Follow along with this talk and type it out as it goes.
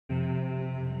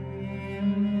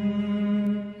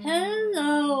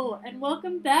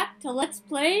welcome back to Let's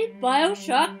Play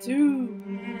Bioshock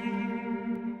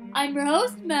 2. I'm your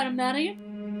host, Madam Maddie.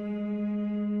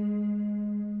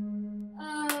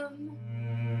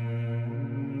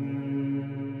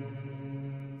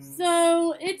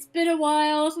 So, it's been a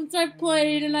while since I've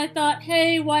played, and I thought,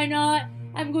 hey, why not?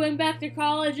 I'm going back to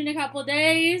college in a couple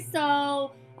days,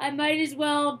 so I might as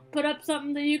well put up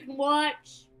something that you can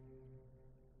watch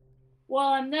while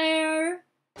I'm there.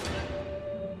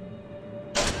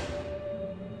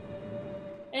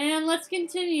 And let's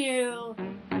continue.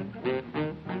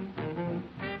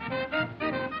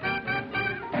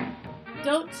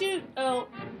 Don't shoot. Oh.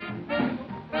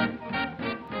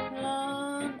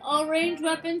 All ranged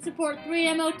weapons support 3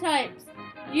 ammo types.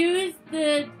 Use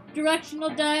the directional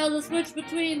dial to switch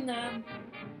between them.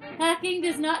 Hacking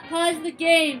does not pause the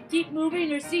game. Keep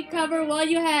moving or seek cover while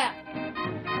you hack.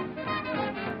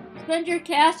 Spend your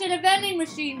cash at a vending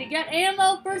machine to get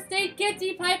ammo, first aid kits,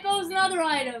 e-hypos, and other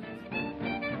items.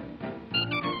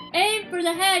 Aim for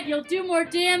the head, you'll do more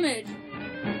damage.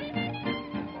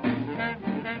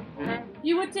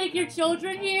 You would take your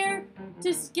children here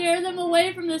to scare them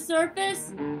away from the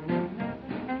surface?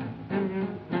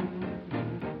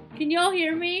 Can y'all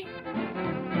hear me?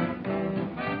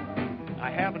 I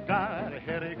haven't got a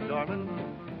headache, darling,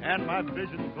 and my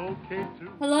vision's okay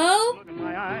too. Hello? Look in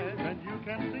my eyes and you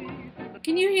can see.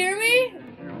 Can you hear me?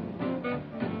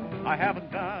 I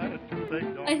haven't got a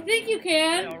toothache, darling. I think you They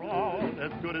can. are all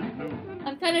as good as new.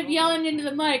 I'm kind of yelling into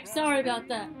the mic. Sorry about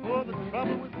that. Oh, the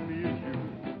trouble with me is you.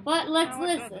 But let's Now it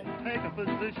listen. doesn't take a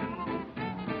physician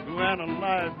to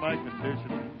analyze my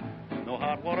condition. No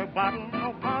hot water bottle,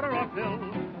 no powder or pill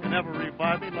can ever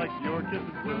revive me like your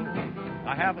kisses will.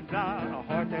 I haven't got a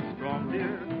heart that's strong,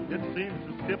 dear. It seems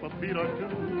to skip a beat or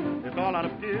two. It's all out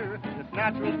of gear. It's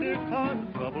natural, dear, cause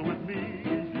the trouble with me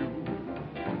is you.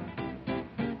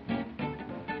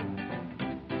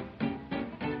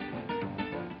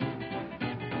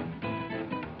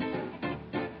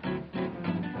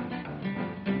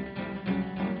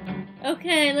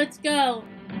 Okay, let's go.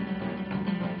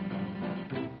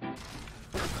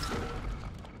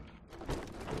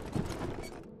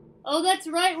 Oh, that's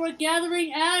right, we're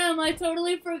gathering Adam. I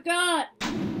totally forgot.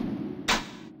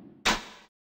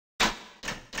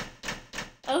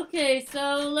 Okay,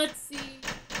 so let's see.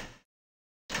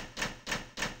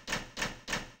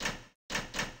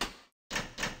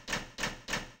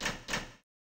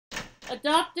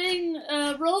 Adopting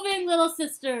roving little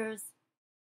sisters.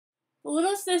 The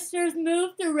little sisters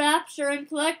move through Rapture and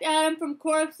collect Adam from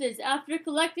corpses. After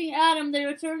collecting Adam, they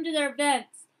return to their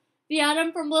vents. The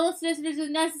Adam from Little Sisters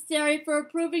is necessary for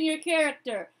improving your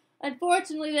character.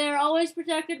 Unfortunately, they are always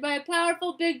protected by a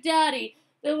powerful Big Daddy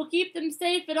that will keep them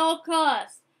safe at all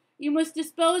costs. You must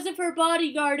dispose of her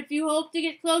bodyguard if you hope to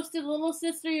get close to the little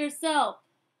sister yourself.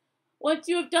 Once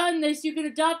you have done this, you can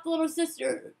adopt the little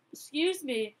sister,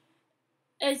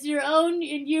 as your own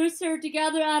and use her to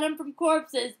gather Adam from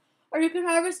corpses, or you can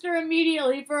harvest her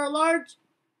immediately for a large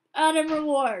Adam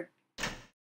reward.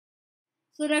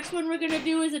 So the next one we're gonna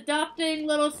do is adopting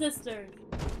little sisters.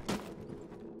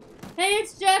 Hey,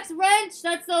 it's Jack's wrench!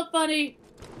 That's so funny!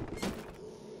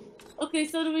 Okay,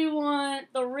 so do we want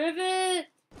the rivet,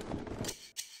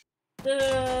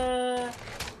 the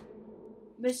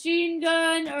machine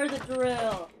gun, or the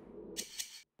drill?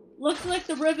 Looks like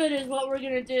the rivet is what we're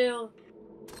gonna do.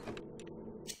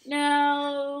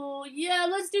 Now, yeah,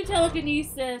 let's do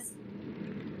telekinesis.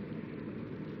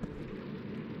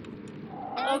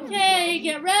 Okay,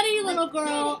 get ready, little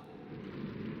girl.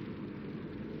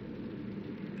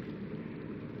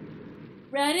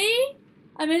 Ready?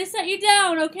 I'm gonna set you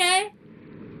down, okay?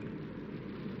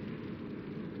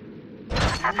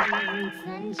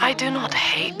 I do not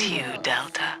hate you,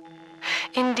 Delta.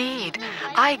 Indeed,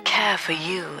 I care for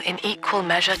you in equal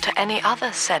measure to any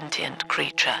other sentient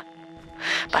creature.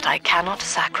 But I cannot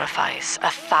sacrifice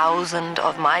 1,000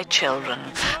 of my children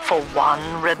for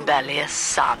one rebellious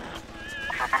son.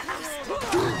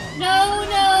 No,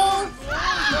 no!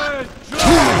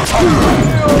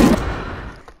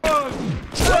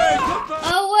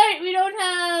 Oh wait, we don't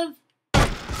have...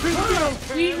 We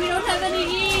don't have any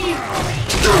Eve!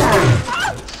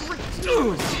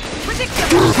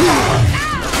 Ridiculous!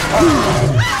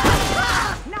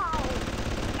 No!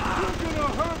 You're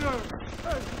gonna hurt her!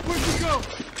 Hey, where'd you go?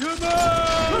 Come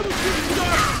on!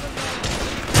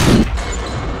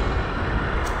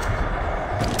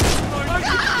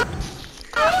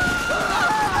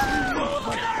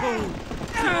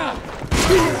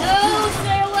 No,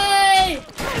 stay away!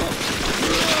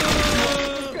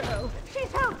 Girl,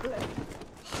 she's helpless.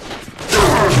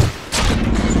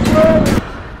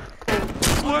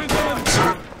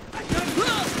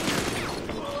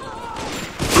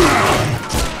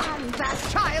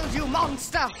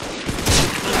 monster!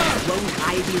 Won't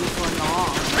hide you for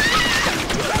long.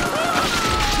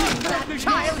 That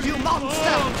child, you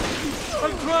monster! I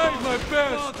tried my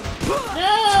best.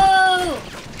 No!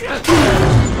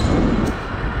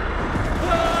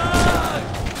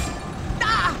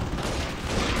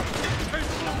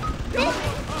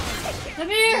 Come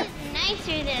here!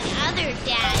 Nicer than other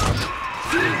dads.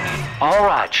 All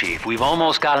right, Chief, we've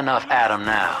almost got enough Adam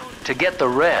now. To get the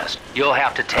rest, you'll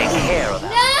have to take care of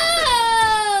that.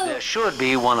 No! There should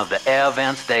be one of the air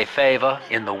vents they favor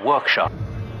in the workshop.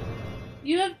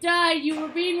 You have died. You were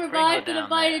being revived in a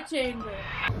Vita chamber.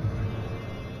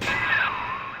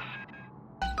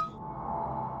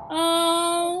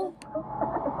 Oh.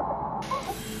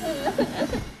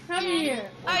 Come here.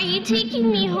 Are you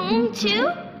taking me home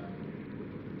too?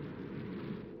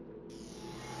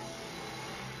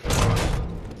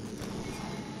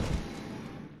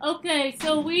 Okay,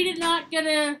 so we did not get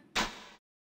to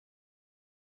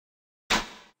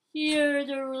hear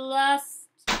the last.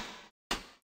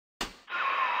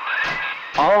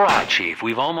 All right, Chief,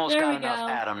 we've almost There got we enough go.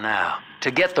 Adam now.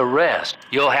 To get the rest,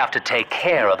 you'll have to take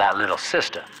care of that little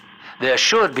sister. There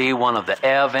should be one of the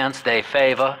air vents they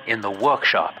favor in the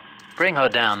workshop. Bring her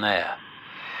down there.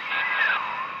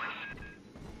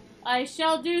 I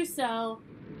shall do so.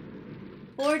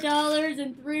 $4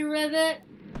 and 3 rivet.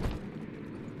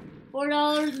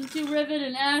 $4 and 2 rivet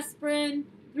and aspirin.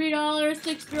 $3,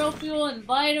 6 drill fuel and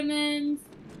vitamins.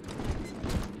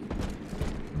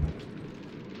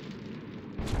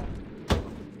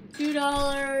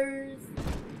 $2.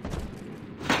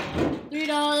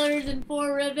 $3 and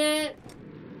 4 rivet.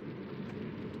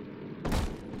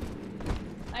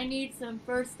 I need some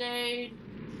first aid.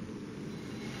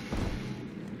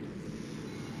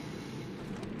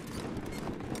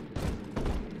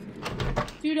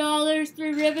 $2,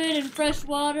 3 rivet and fresh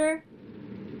water.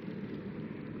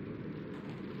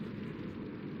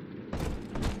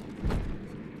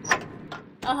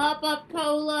 A hop up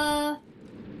cola.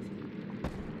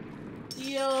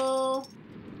 Deal.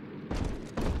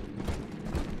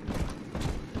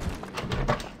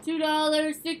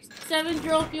 $2, 7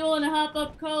 drill fuel and a hop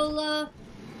up cola.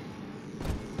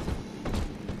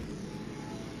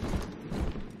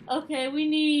 Okay, we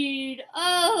need.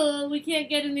 Oh, we can't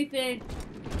get anything.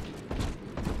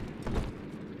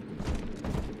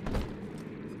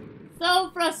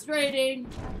 So frustrating.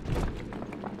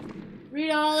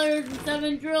 $3 and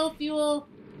 7 drill fuel.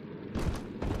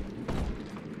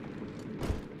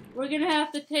 We're gonna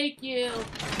have to take you.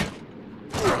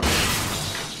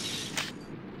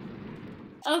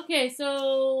 Okay,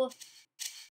 so.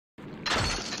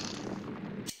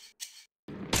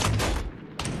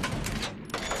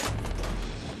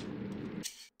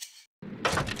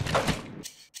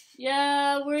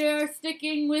 Yeah, we are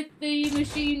sticking with the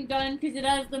machine gun because it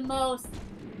has the most.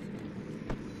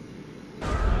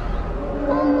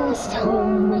 Almost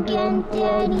home again,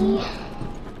 Daddy.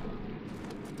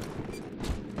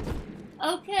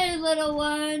 Okay, little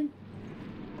one.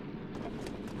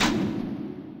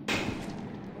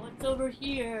 What's over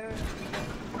here?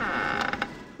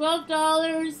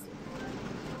 $12,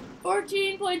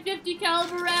 14.50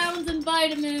 caliber rounds and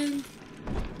vitamins.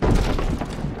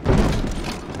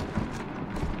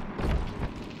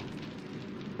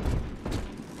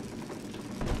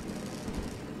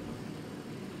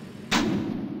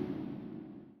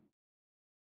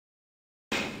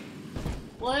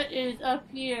 What is up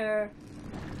here?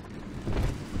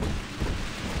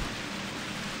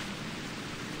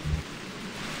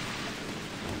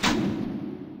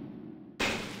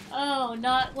 Oh,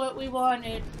 not what we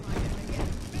wanted.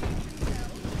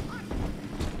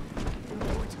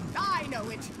 I know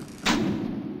it.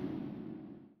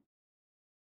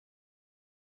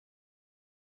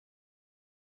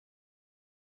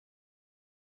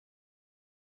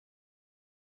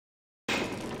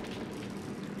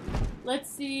 Let's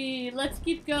see. Let's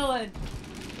keep going.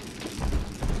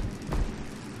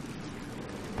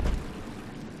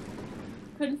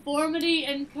 Conformity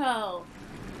and Co.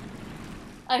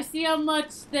 I see how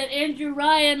much that Andrew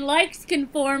Ryan likes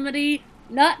conformity.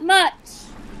 Not much.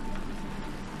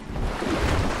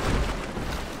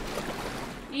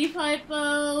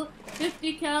 E-Hypo,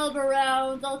 50 caliber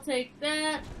rounds. I'll take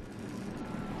that.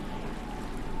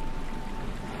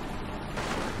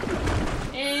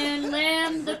 And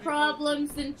Lamb the problem,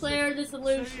 Sinclair the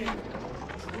solution.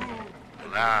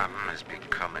 Lamb is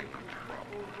becoming a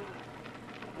problem.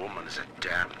 The woman is a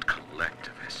damned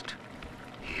collectivist.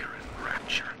 Here in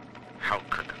Rapture, how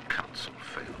could the council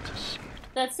fail to see it?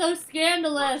 That's so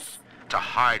scandalous. To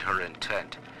hide her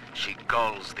intent, she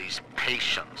gulls these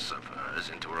patients of hers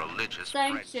into a religious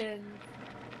frenzy. Sanctions.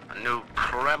 A new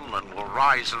Kremlin will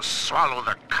rise and swallow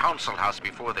the council house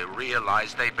before they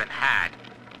realize they've been had.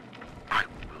 I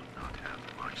will not have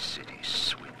my city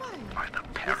swindled by the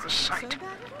parasite.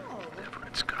 Whatever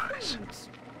its guise.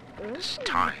 It is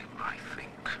time, I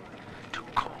think, to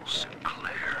call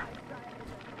Sinclair.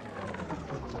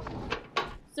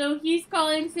 So he's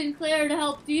calling Sinclair to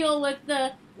help deal with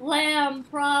the lamb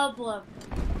problem.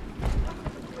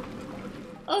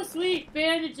 Oh sweet,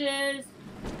 bandages.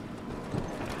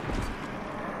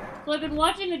 So I've been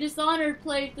watching a Dishonored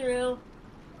playthrough,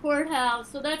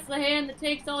 Courthouse, so that's the hand that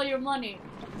takes all your money.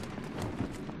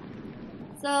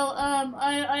 So,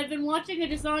 I've been watching a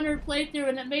Dishonored playthrough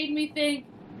and it made me think,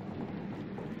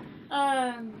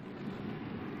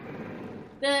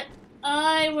 that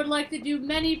I would like to do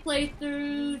many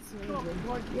playthroughs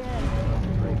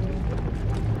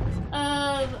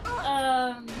of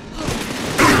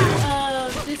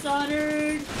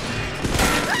Dishonored.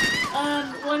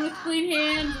 One with clean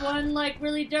hands, one like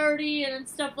really dirty and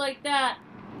stuff like that.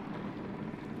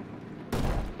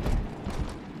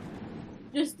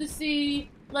 Just to see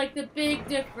like the big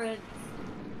difference.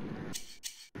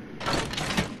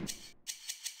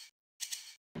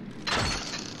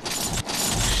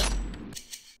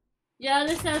 Yeah,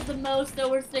 this has the most, so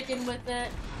we're sticking with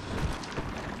it.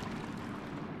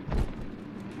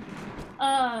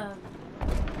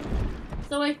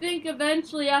 So I think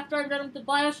eventually, after I'm done with the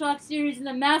Bioshock series and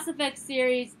the Mass Effect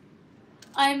series,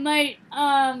 I might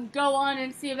go on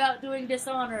and see about doing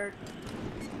Dishonored.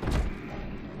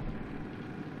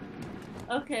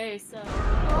 Okay, so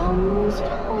Almost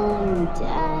home,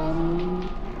 Daddy.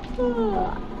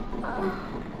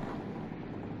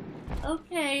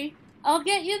 okay, I'll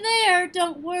get you there.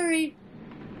 Don't worry.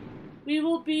 We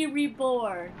will be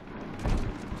reborn.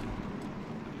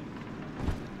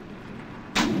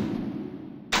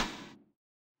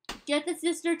 Get the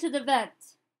sister to the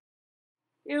vent.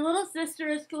 Your little sister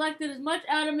has collected as much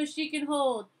atom as she can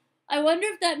hold. I wonder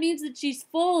if that means that she's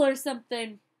full or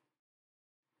something.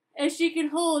 As she can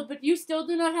hold, but you still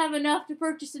do not have enough to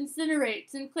purchase Incinerate.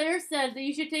 Sinclair said that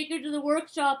you should take her to the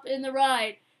workshop in the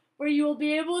ride, where you will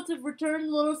be able to return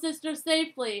the little sister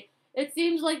safely. It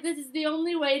seems like this is the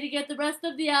only way to get the rest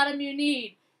of the atom you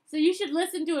need, so you should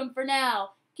listen to him for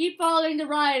now. Keep following the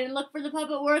ride and look for the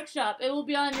puppet workshop. It will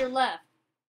be on your left.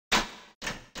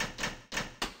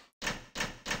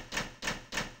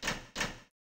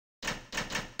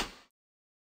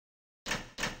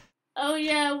 Oh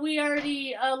yeah, we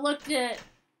already looked at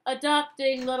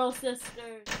adopting little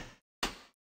sisters.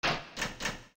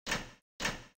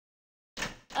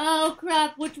 Oh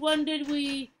crap, which one did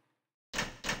we...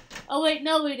 Oh wait,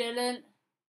 no we didn't.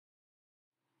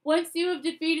 Once you have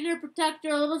defeated her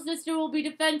protector, little sister will be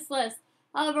defenseless.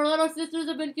 However, little sisters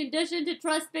have been conditioned to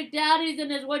trust big daddies,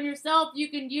 and as one yourself, you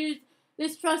can use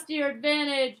this trust to your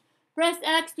advantage. Press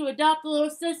X to adopt the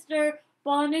little sister,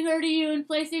 bonding her to you and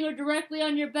placing her directly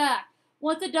on your back.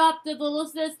 Once adopted, the little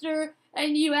sister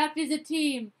and you act as a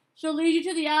team. She'll lead you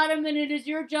to the atom, and it is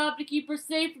your job to keep her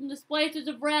safe from the splices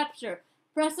of Rapture.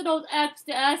 Press and hold X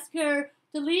to ask her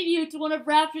to lead you to one of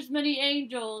Rapture's many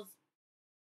angels.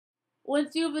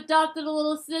 Once you have adopted a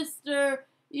little sister,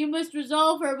 you must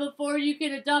resolve her before you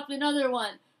can adopt another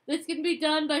one. This can be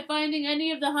done by finding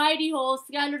any of the hidey holes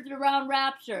scattered around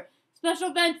Rapture.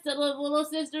 Special vents that little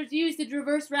sisters use to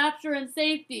traverse Rapture in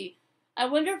safety. I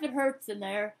wonder if it hurts in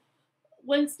there.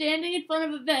 When standing in front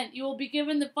of a vent, you will be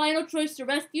given the final choice to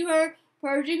rescue her,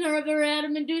 purging her of her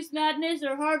atom-induced madness,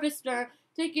 or harvest her,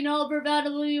 taking all of her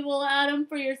valuable atom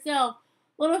for yourself.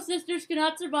 Little sisters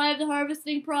cannot survive the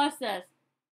harvesting process.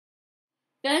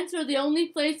 Vents are the only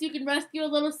place you can rescue a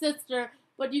little sister,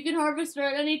 but you can harvest her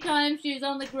at any time she is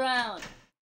on the ground.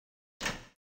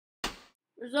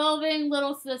 Resolving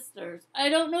little sisters. I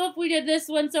don't know if we did this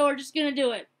one, so we're just gonna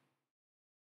do it.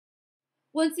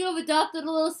 Once you have adopted a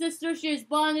little sister, she is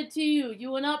bonded to you. You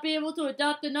will not be able to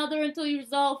adopt another until you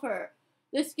resolve her.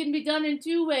 This can be done in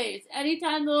two ways.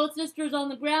 Anytime the little sister is on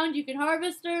the ground, you can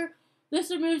harvest her.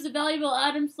 This removes a valuable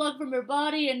atom slug from her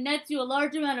body and nets you a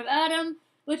large amount of atom,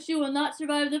 but she will not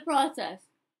survive the process.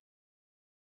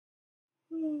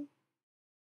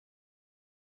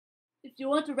 If you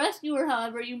want to rescue her,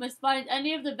 however, you must find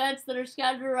any of the vents that are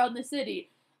scattered around the city.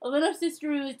 A little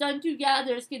sister who is done two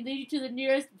gathers can lead you to the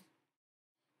nearest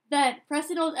vent. Press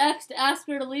and hold X to ask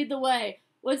her to lead the way.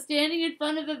 When standing in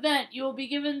front of a vent, you will be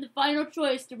given the final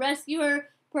choice to rescue her,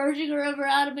 purging her of her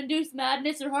atom-induced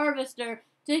madness, or harvest her,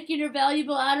 taking her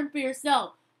valuable atom for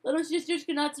yourself. Little sisters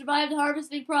cannot survive the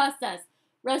harvesting process.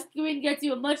 Rescuing gets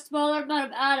you a much smaller amount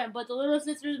of atom, but the little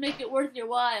sisters make it worth your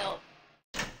while.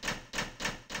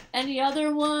 Any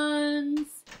other ones?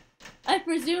 I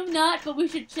presume not, but we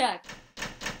should check.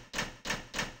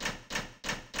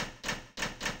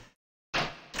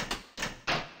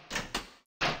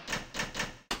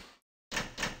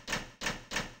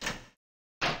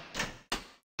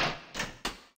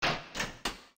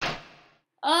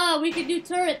 Oh, we can do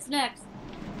turrets next.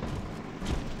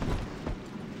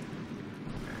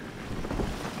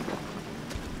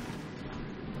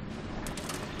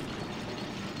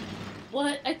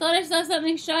 What? I thought I saw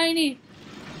something shiny.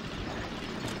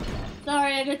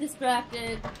 Sorry, I got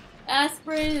distracted.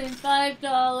 Aspirin and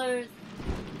 $5.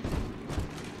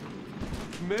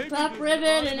 Top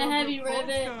rivet and a heavy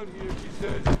rivet. Down here, she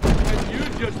says, and you're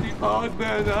just the odd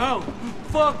man out.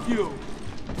 Fuck you.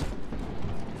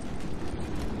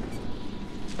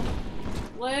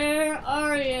 Where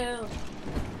are you?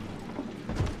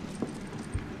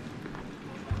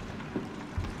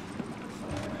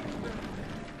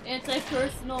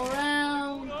 Anti-personal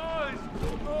round.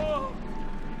 Oh.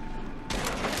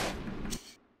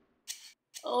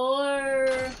 Or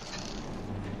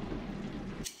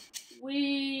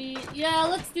yeah,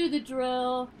 let's do the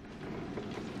drill.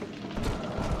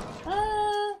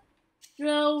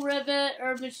 Drill, rivet,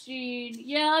 or machine.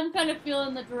 Yeah, I'm kind of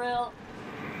feeling the drill.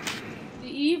 The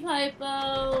Eve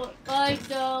Hypo,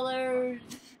 $5.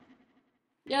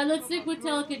 Yeah, let's stick with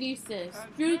telekinesis.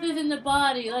 Truth is in the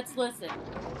body. Let's listen.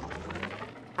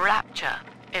 Rapture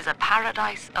is a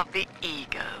paradise of the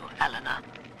ego, Eleanor.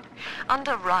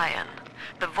 Under Ryan,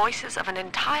 the voices of an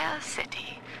entire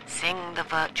city sing the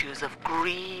virtues of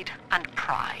greed and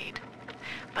pride.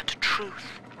 But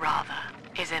truth, rather,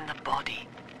 is in the body.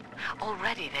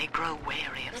 Already they grow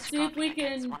weary of Let's see if we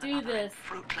can do this.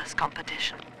 Fruitless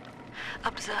competition.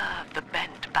 Observe the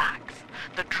bent backs,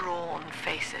 the drawn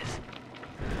faces.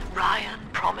 Ryan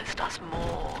promised us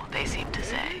more, they seem to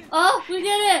say. Oh, we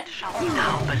did it! Shall we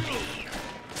now believe?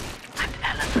 And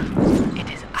Eleanor, it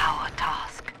is our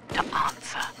task to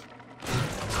answer.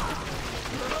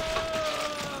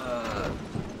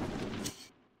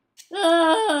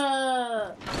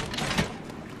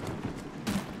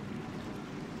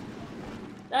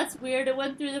 That's weird, it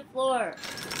went through the floor.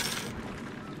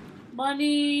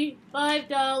 Money,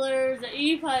 $5, an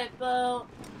Eve Hypo.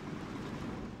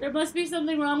 There must be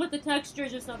something wrong with the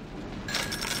textures or something.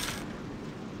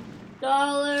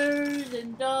 Dollars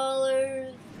and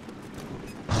dollars.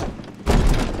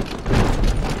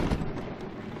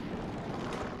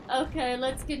 Okay,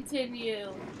 let's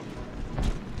continue.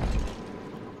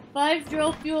 5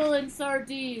 drill fuel and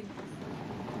sardines.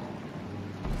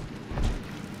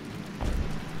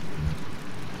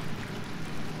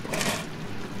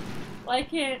 Why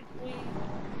can't we?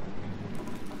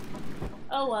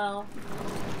 Oh well.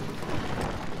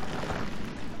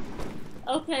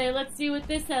 Okay, let's see what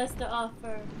this has to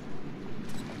offer.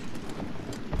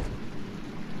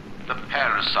 The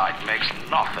parasite makes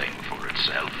nothing for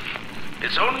itself.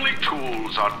 Its only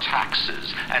tools are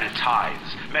taxes and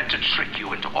tithes meant to trick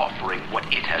you into offering what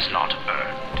it has not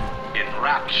earned. In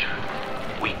Rapture,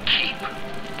 we keep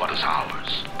what is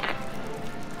ours.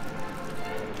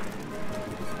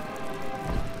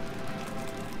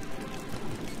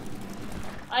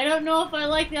 I don't know if I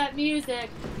like that music.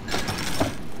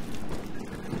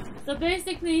 So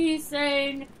basically he's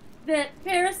saying that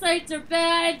parasites are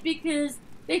bad because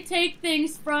they take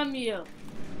things from you.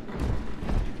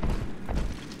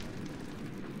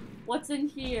 What's in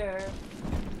here?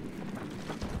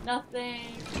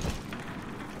 Nothing.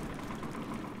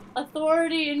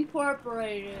 Authority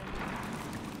Incorporated.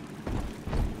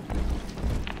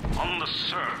 On the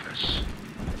surface,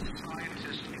 the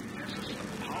scientist invests the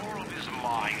power of his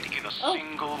mind in a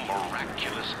single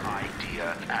miraculous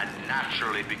idea and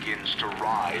naturally begins to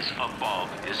rise above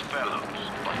his fellows.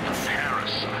 But the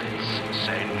parasites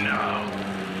say no.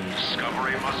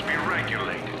 Discovery must be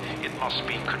regulated, it must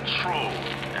be controlled,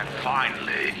 and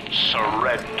finally,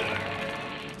 surrender.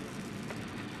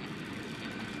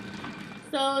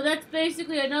 So that's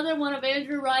basically another one of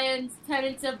Andrew Ryan's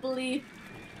tenets of belief,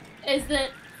 is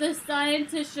that the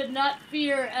scientists should not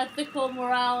fear ethical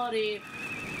morality.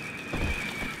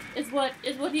 Is what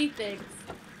he thinks.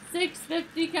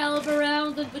 650 caliber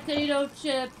rounds and potato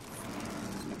chips.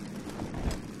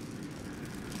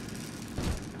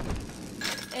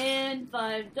 And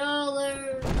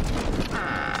 $5.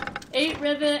 8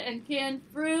 rivet and canned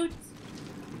fruit.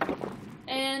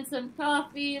 And some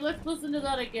coffee. Let's listen to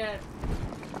that again.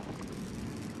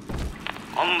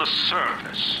 On the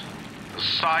surface, the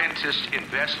scientist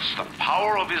invests the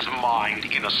power of his mind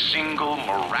in a single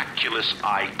miraculous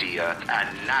idea and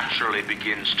naturally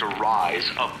begins to rise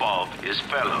above his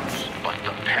fellows. But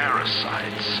the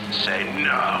parasites say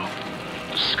no.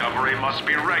 Discovery must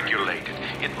be regulated,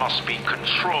 it must be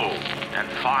controlled and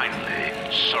finally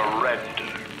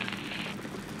surrendered.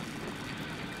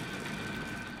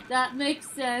 That makes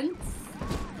sense.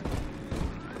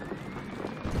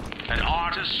 An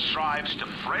artist strives to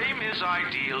frame his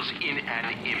ideals in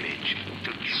an image,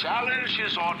 to challenge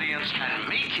his audience and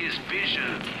make his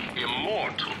vision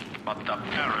immortal. But the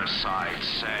parasites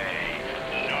say,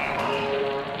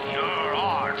 no, your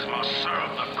art must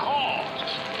serve the cause.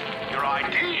 Your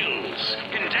ideals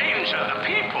endanger the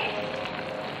people.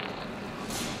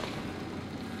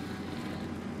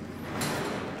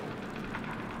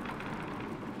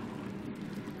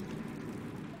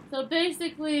 So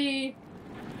basically,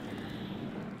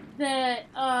 that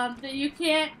you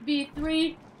can't be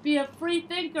a free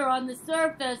thinker on the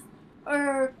surface,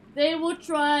 or they will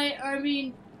try.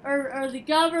 Or the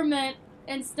government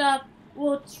and stuff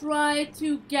will try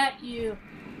to get you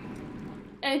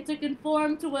and to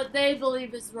conform to what they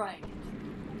believe is right.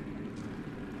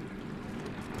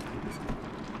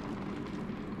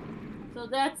 So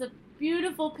that's a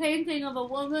beautiful painting of a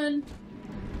woman.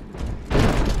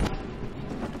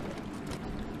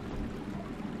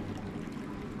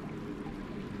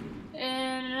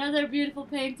 And another beautiful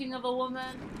painting of a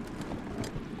woman.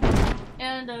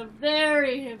 And a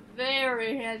very,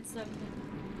 very handsome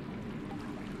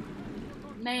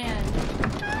man.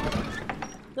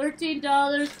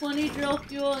 $13, 20 drill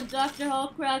fuel, and Dr.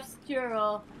 Hallcraft's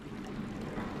cure-all.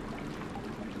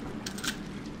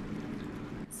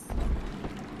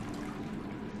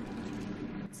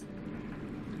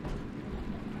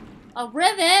 A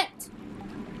rivet?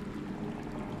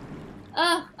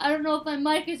 Ugh, I don't know if my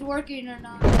mic is working or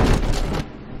not.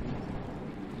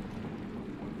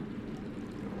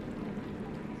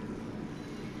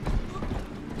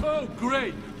 Oh,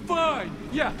 great! Fine!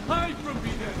 Yeah, hide from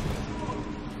me then!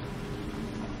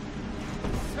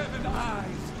 7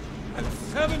 eyes and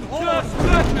 7 horns! Just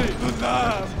let me! The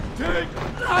lamb! Take...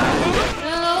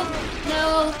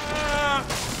 No!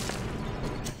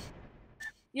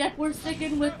 Yep, we're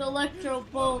sticking with electro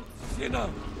bolts. Sinner!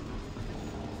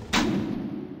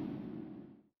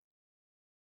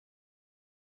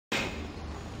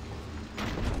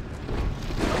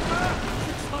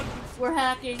 We're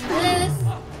hacking this.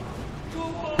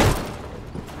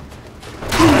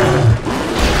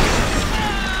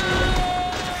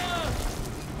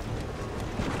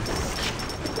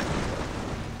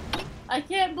 I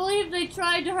can't believe they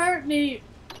tried to hurt me.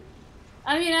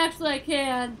 I mean, actually I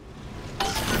can.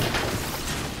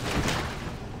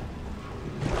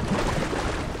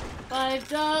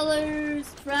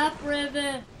 $5, trap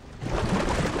rivet.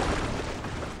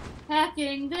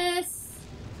 Hacking this.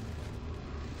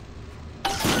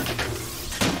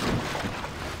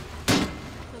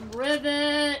 Some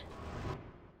rivet.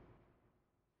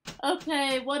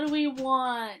 Okay, what do we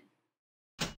want?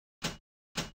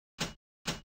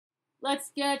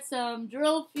 Let's get some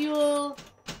drill fuel,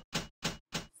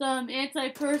 some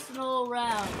anti-personnel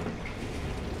rounds.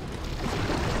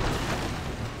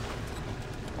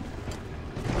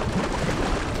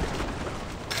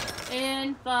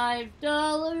 And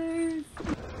 $5.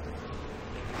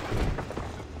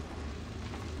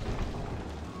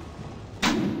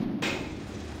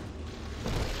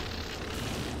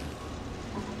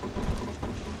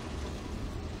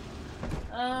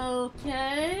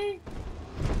 Okay.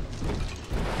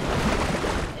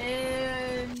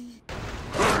 And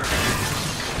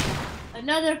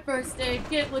another first aid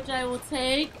kit, which I will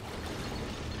take.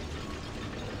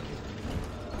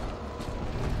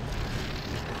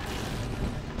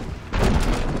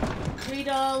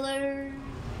 $3.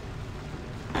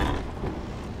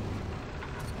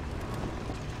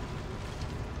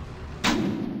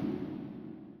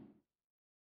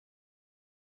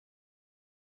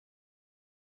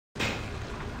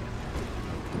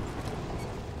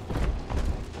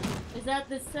 Is that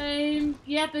the same?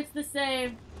 Yep, it's the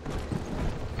same.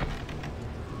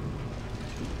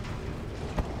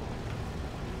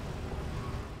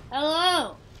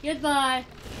 Hello. Goodbye.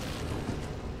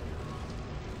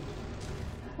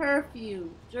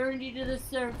 Curfew. Journey to the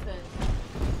surface.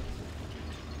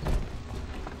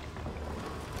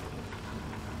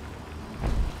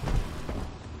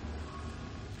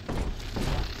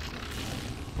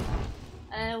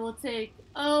 I will take...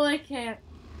 Oh, I can't.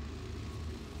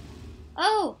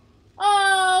 Oh!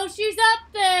 Oh, she's up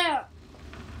there!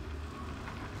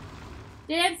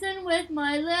 Dancing with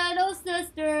my little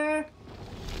sister.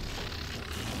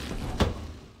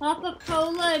 Pop-up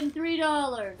cola and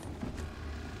 $3.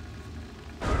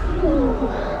 Ooh,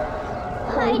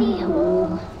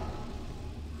 hidey-hole.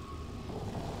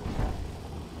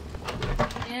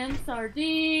 And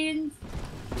sardines.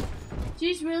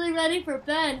 She's really ready for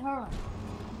bed, huh?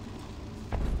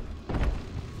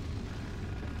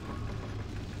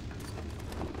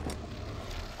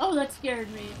 Oh, that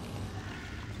scared me.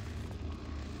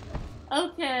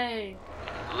 Okay.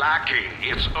 Lacking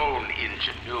its own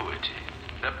ingenuity,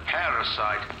 the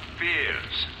parasite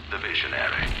fears the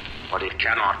visionary. What it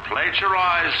cannot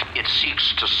plagiarize, it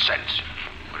seeks to censor.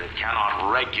 What it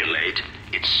cannot regulate,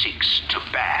 it seeks to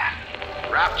ban.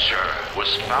 Rapture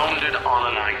was founded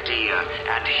on an idea,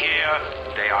 and here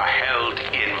they are held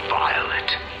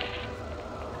inviolate.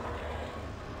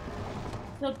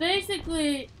 So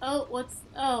basically,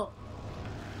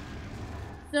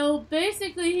 So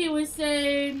basically he was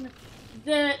saying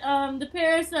that, the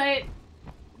parasite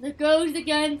that goes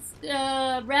against,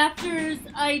 Rapture's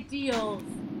ideals.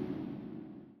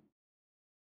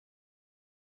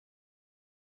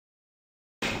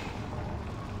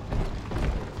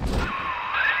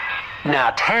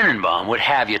 Now, Tannenbaum would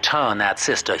have you turn that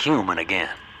sister human again.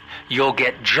 You'll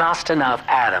get just enough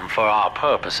Adam for our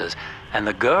purposes, and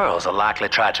the girls will likely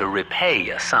try to repay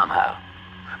you somehow.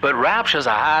 But Rapture's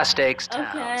a high-stakes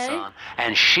town, son,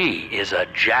 and she is a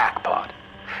jackpot.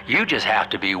 You just have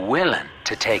to be willing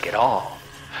to take it all.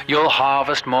 You'll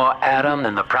harvest more Adam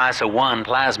than the price of one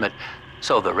plasmid,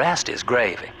 so the rest is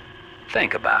gravy.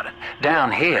 Think about it.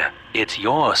 Down here, it's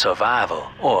your survival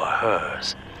or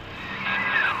hers.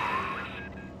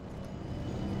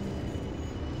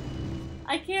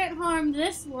 I can't harm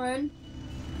this one.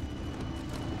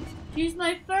 She's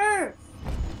my first.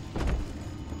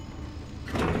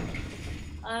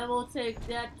 I will take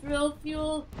that drill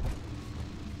fuel.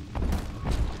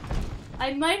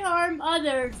 I might harm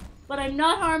others, but I'm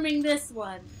not harming this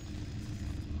one.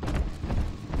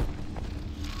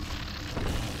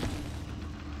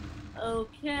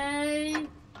 Okay.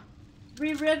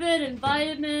 Re-rivet and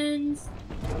vitamins.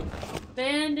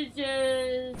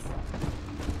 Bandages.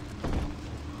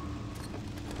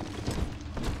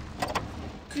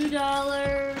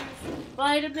 $2.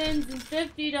 Vitamins and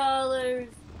 $50.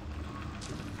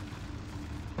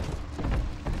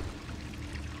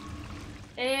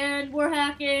 And we're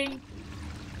hacking.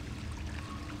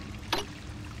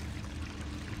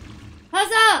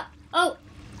 Huzzah! Oh!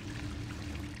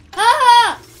 Ha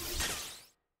ha!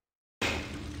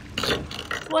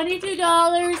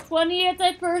 $22, 20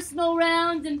 anti-personal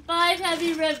rounds, and 5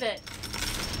 heavy rivets.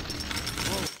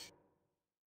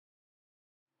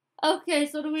 Okay,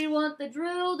 so do we want the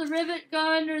drill, the rivet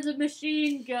gun, or the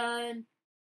machine gun?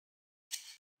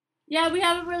 Yeah, we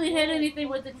haven't really hit anything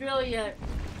with the drill yet.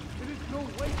 There is no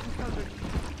way to cover.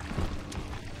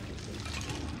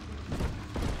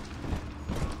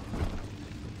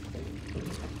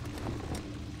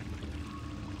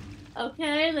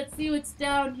 Okay, let's see what's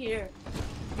down here.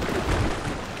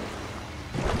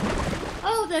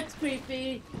 Oh, that's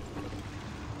creepy.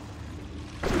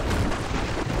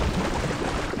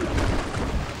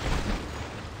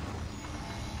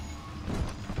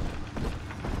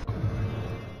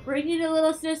 Bringing a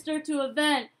little sister to a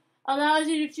vent allows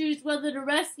you to choose whether to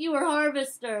rescue or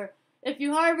harvest her. If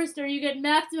you harvest her, you get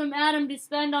maximum Adam to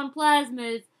spend on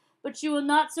plasmids, but she will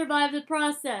not survive the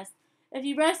process. If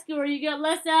you rescue her, you get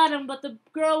less Adam, but the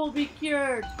girl will be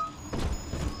cured.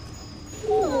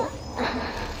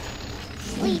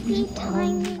 Sleepy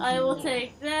time. I will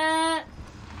take that.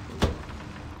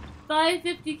 5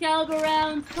 50 caliber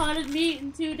rounds, potted meat,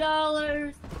 and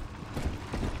 $2.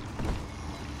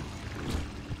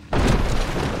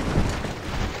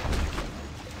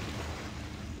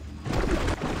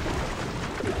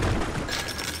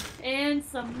 And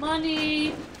some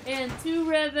money, and 2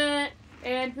 rivet,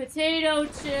 and potato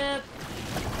chip.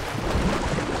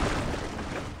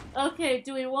 Okay,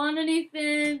 do we want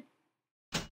anything?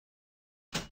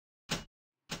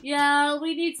 Yeah,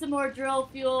 we need some more drill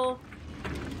fuel.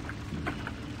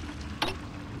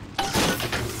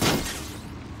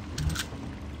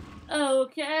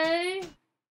 Okay.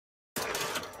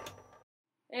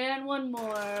 And one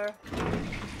more.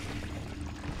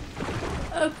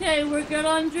 Okay, we're good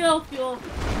on drill fuel.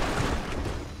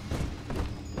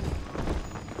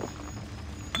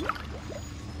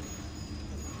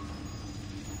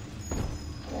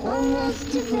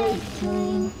 Almost to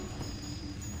bedtime.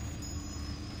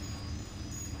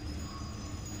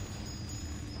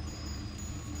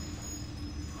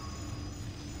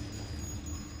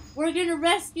 We're gonna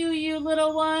rescue you,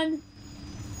 little one.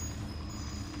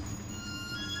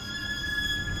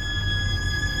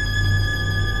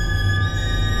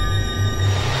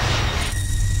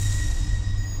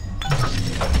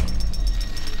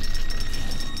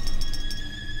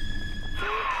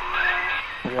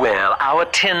 Well, our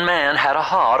Tin Man had a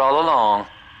heart all along.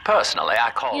 Personally,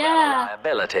 I call that a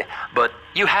liability. But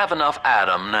you have enough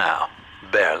Adam now.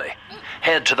 Barely.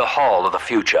 Head to the Hall of the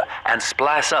Future and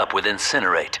splice up with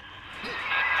Incinerate.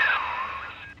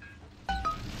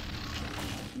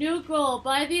 New goal.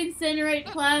 Buy the incinerate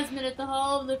plasmid at the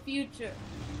Hall of the Future.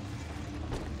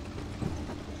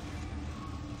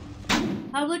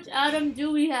 How much Atom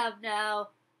do we have now?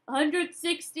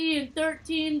 $160 and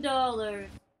 $13.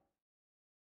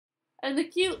 And the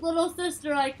cute little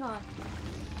sister icon.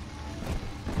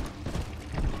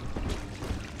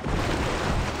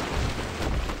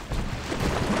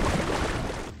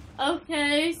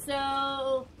 Okay,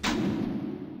 so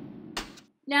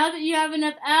now that you have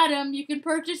enough Atom, you can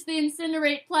purchase the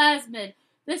incinerate plasmid.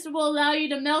 This will allow you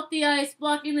to melt the ice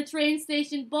blocking the train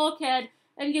station bulkhead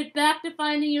and get back to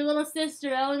finding your little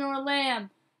sister, Eleanor Lamb.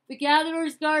 The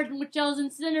Gatherer's Garden, which sells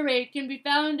incinerate, can be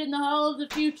found in the Hall of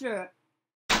the Future.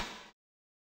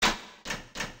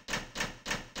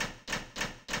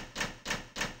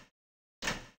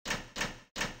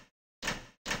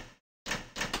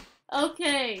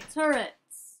 Okay, turrets.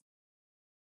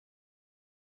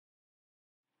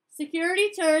 Security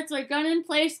turrets are gun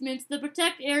emplacements that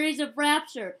protect areas of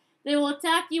Rapture. They will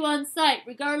attack you on sight,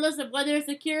 regardless of whether a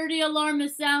security alarm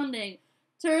is sounding.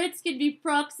 Turrets can be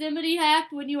proximity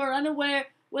hacked when they are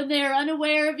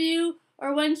unaware of you,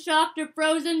 or when shocked or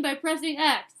frozen by pressing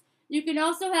X. You can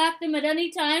also hack them at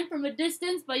any time from a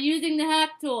distance by using the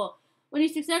hack tool. When you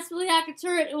successfully hack a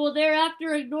turret, it will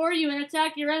thereafter ignore you and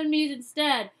attack your enemies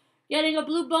instead. Getting a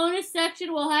blue bonus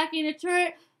section while hacking a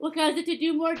turret will cause it to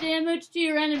do more damage to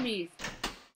your enemies.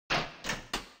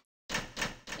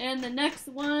 And the next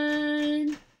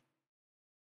one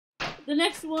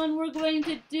we're going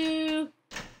to do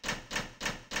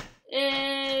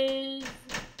is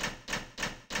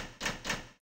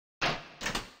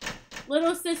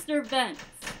Little Sister Vents.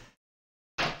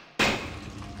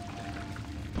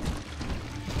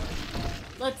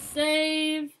 Let's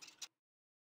save.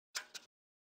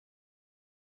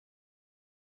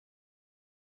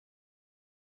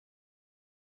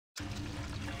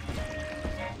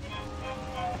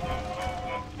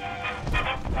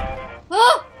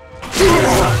 Oh!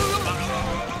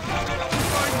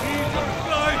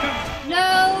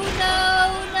 No, no,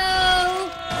 no!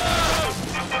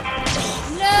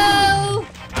 No!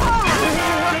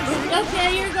 Okay,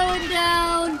 you're going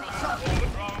down.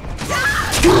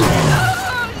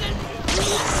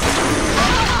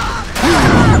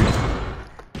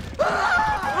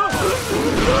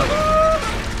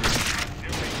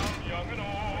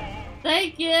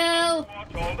 Thank you.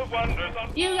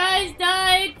 You guys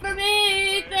died for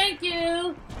me. Thank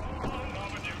you.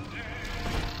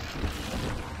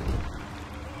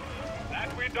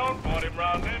 Don't want him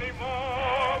round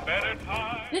anymore. Better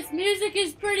time. This music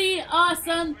is pretty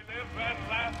awesome. We live at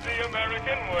last the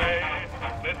American way.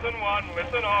 Listen one,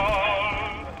 listen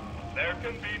all. There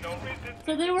can be no resistance.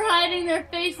 So they were hiding their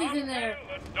faces in there.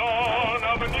 The dawn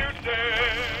of a new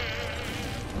day.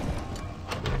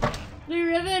 3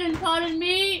 rivet and potted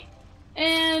meat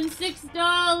and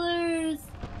 $6.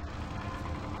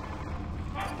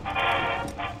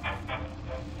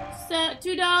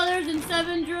 $2 and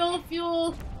 7 drill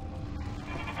fuel.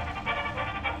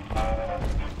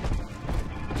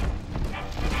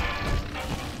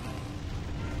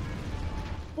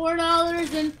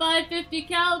 $4 and 550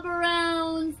 caliber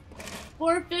rounds.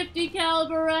 450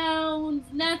 caliber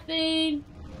rounds. Nothing.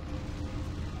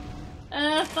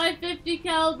 550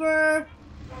 caliber.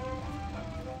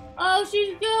 Oh,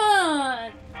 she's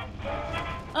gone.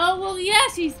 Oh, well, yeah,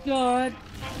 she's gone.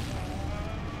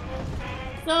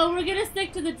 So we're gonna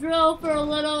stick to the drill for a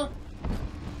little.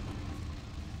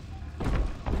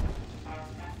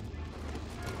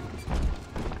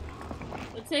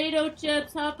 Potato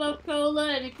chips, hop up cola,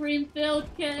 and a cream-filled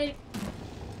cake.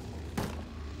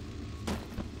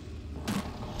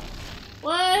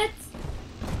 What?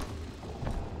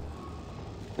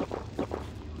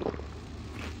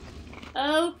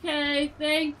 Okay,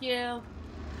 thank you.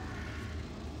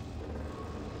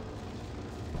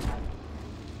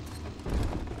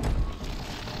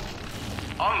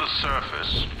 On the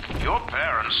surface, your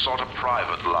parents sought a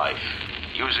private life,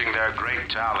 using their great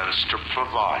talents to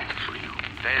provide for you.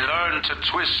 They learned to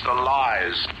twist the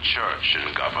lies of church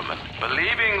and government,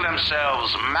 believing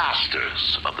themselves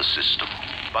masters of the system.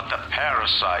 But the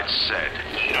parasite said,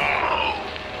 no!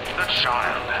 The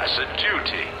child has a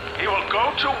duty. He will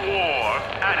go to war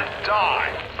and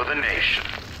die for the nation.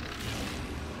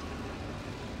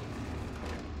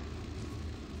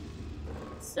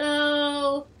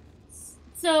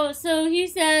 So he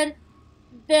said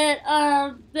that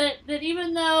that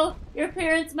even though your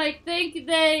parents might think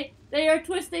they are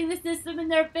twisting the system in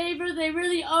their favor, they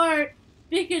really aren't,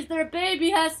 because their baby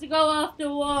has to go off to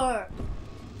war.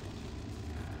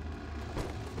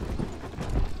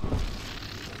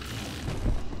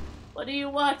 What are you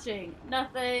watching?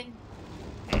 Nothing.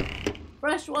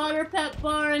 Freshwater pep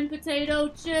bar and potato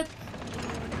chips.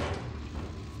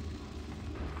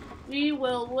 We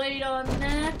will wait on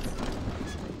that.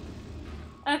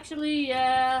 Actually,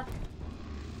 yeah.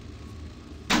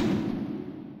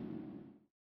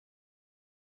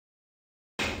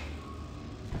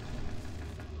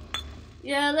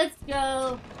 Yeah, let's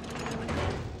go.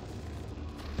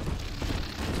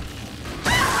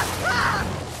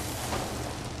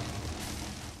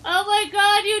 Oh my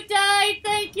god, you died!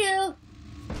 Thank you!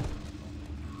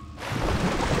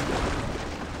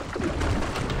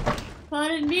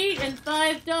 Potted meat and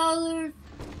 $5.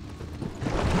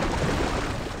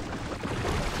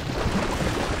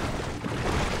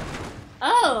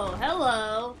 Oh,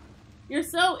 hello. You're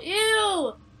so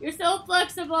ew! You're so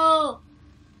flexible!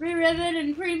 Free ribbon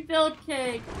and cream-filled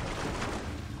cake.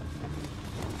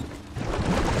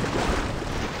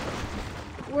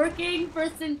 Working for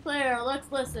Sinclair.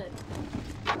 Let's listen.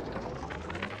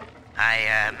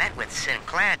 I met with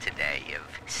Sinclair today of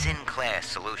Sinclair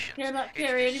Solutions. Cannot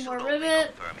carry It's any the more pseudo-legal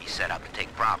ribbit. firm he set up to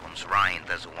take problems Ryan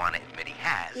doesn't want to admit he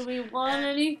has. Do we want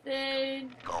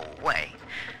anything? Go away.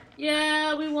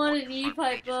 Yeah, we want an 44 pages of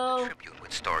the E-Pipo. Tribune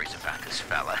with stories about this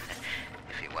fella.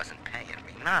 If he wasn't paying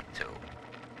me not to.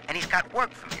 And he's got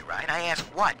work for me, right? I ask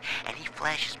what? And he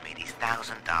flashes me these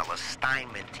 $1,000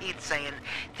 Steinman teeth saying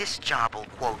this job will,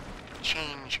 quote,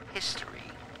 change history,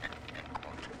 end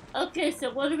quote. Okay,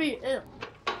 so what do we... Ew.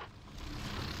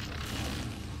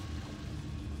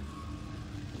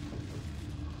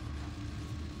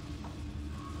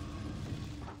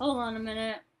 Hold on a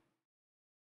minute.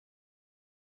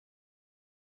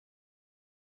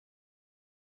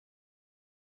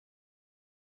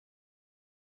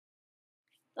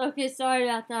 Okay, sorry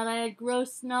about that. I had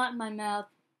gross snot in my mouth.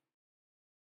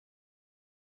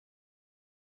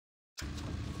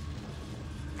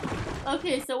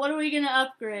 Okay, so what are we gonna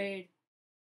upgrade?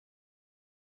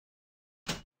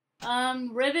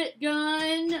 Rivet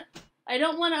gun. I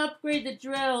don't want to upgrade the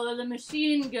drill or the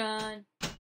machine gun.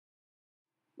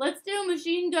 Let's do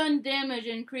machine gun damage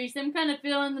increase. I'm kind of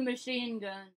feeling the machine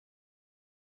gun.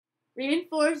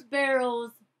 Reinforced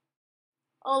barrels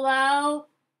allow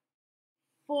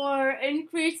for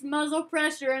increased muzzle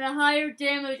pressure and a higher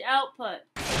damage output.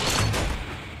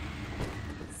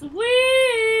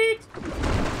 Sweet!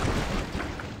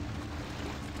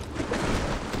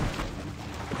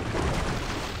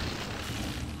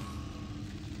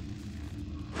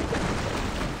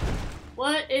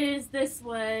 What is this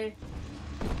way?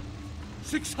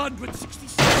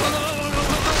 666.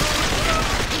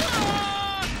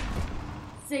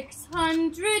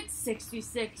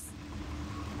 666.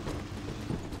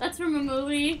 That's from a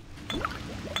movie.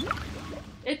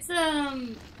 It's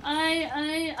I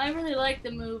really like the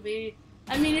movie.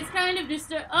 I mean, it's kind of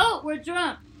oh, we're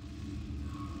drunk.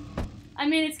 I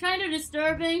mean, it's kind of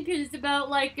disturbing because it's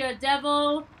about like a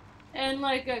devil and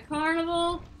like a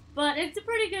carnival, but it's a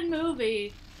pretty good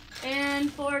movie.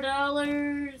 And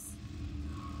 $4.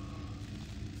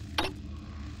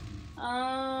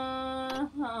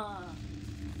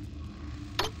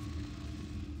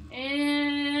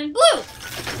 And blue.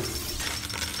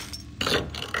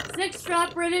 6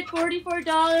 drop rivet,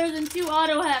 $44, and 2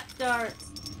 auto hack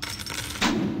starts.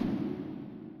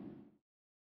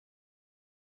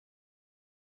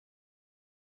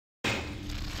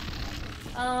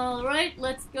 Alright,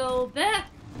 let's go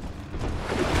back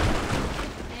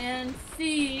and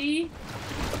see.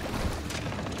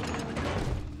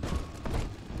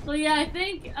 So yeah, I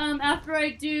think after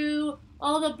I do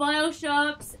all the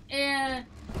Bioshocks and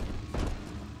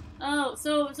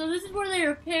so this is where they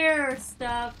repair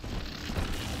stuff.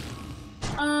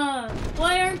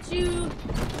 Why aren't you?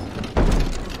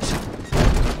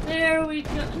 There we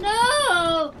go.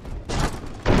 No!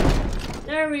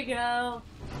 There we go.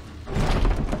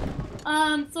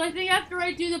 So I think after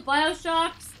I do the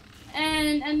Bioshocks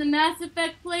and the Mass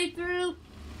Effect playthrough,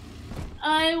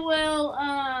 I will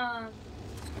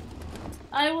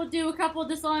do a couple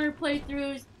Dishonored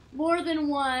playthroughs, more than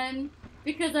one,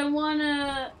 because I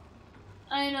wanna,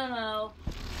 I don't know.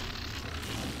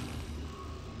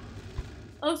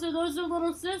 Oh, so those are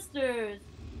little sisters.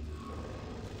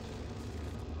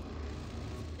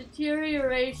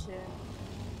 Deterioration.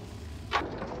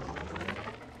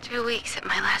 2 weeks at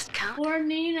my last count. Poor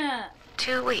Nina.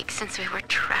 2 weeks since we were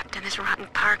trapped in this rotten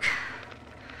park.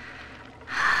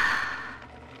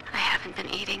 I haven't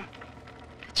been eating.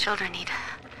 The children need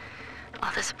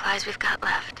all the supplies we've got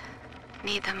left.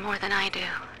 Need them more than I do.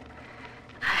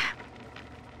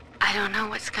 I don't know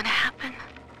what's gonna happen.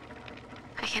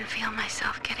 I can feel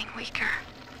myself getting weaker.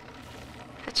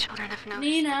 The children have noticed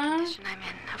Nina. the condition I'm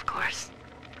in, of course.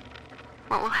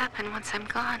 What will happen once I'm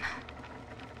gone?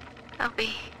 I'll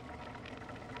be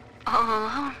all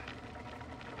alone.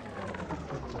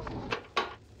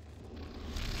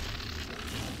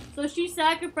 So she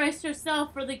sacrificed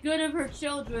herself for the good of her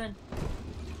children.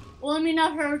 Well, I mean,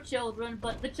 not her children,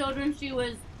 but the children she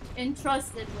was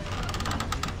entrusted with.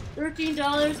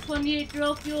 $13, 28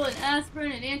 drill fuel, and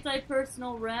aspirin, and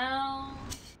anti-personal round.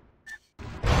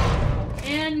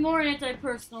 And more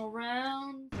anti-personal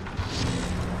round.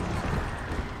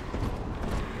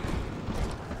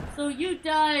 So you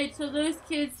died so those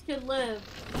kids could live.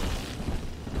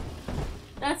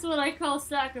 That's what I call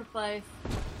sacrifice.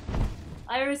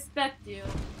 I respect you.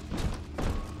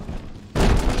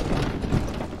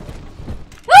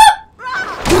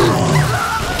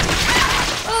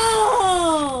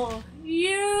 Oh,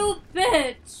 you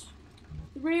bitch!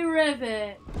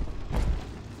 Re-rivet.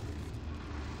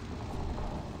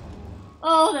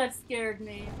 Oh, that scared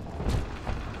me.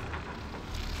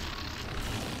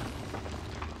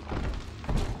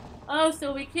 Oh,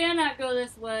 so we cannot go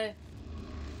this way.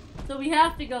 So we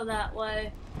have to go that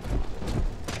way.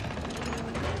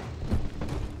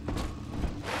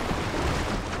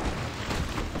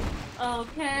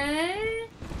 Okay.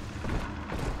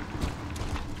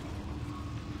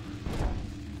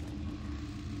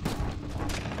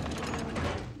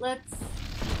 Let's...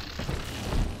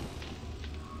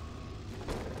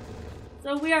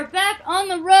 So we are back on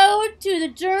the road to the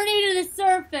journey to the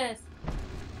surface.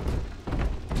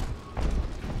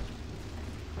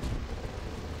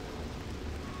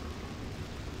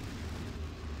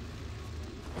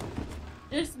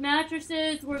 Just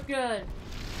mattresses, we're good.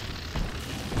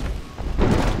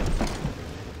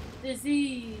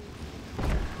 Disease.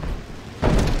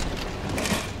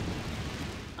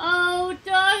 Oh,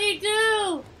 doggy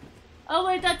do! Oh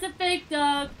wait, that's a fake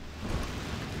dog.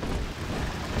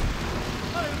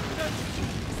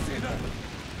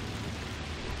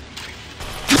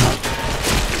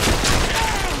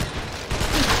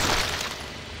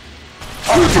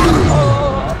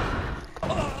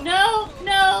 No,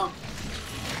 no!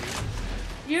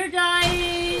 You're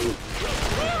dying!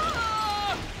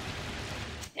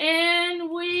 And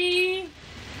we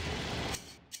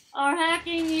are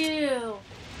hacking you.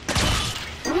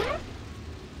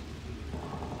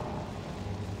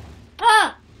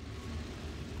 Ha!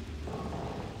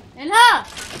 And ha!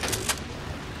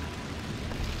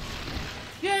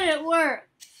 Good, it worked.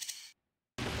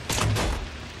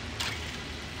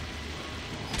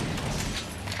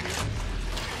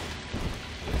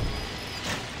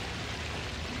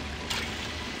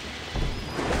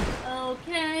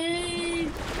 Okay.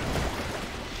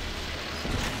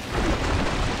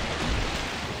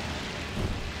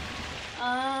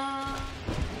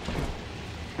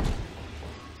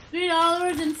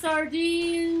 $3 in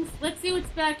sardines. Let's see what's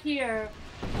back here.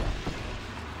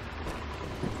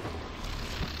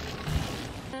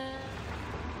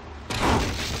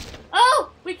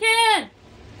 Oh, we can.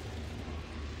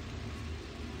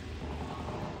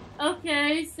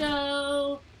 Okay,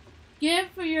 so give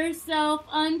for yourself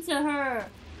unto her.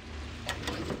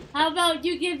 How about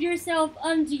you give yourself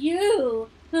unto you?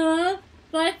 Huh?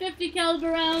 550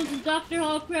 caliber rounds and Dr.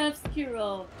 Hallcraft's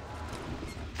Curo.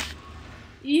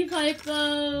 Eve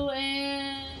Hypo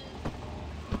and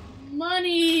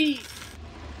money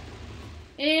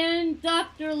and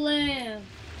Dr. Lamb.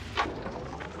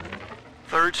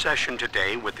 Third session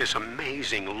today with this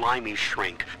amazing limey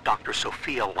shrink, Dr.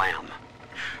 Sophia Lamb.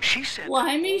 She said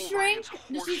limey shrink?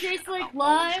 Does she taste like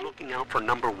lime? Looking out for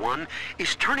number one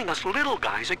is turning us little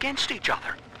guys against each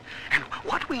other. And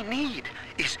what we need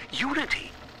is unity,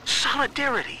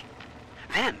 solidarity.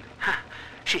 Then,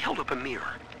 she held up a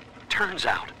mirror. Turns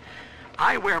out,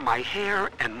 I wear my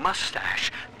hair and mustache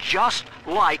just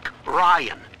like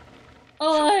Ryan.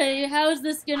 Oh, hey, how is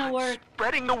this gonna work?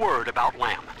 Spreading the word about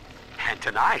Lamb. And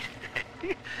tonight,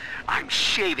 I'm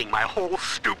shaving my whole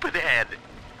stupid head.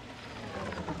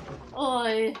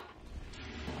 Oi.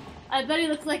 I bet he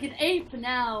looks like an ape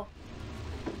now.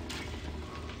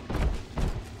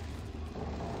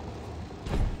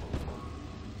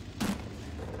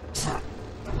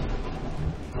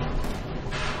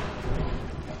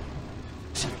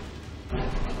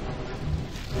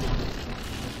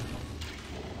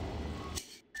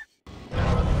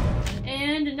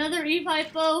 And another Eve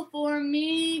Hypo for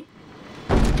me.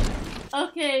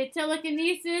 Okay,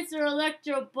 telekinesis or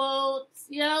electro bolts.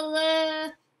 Yeah,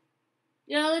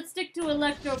 let's stick to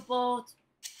electro bolt.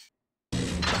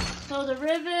 So the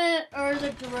rivet or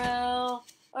the drill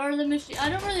or the machine. I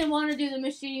don't really want to do the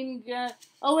machine gun.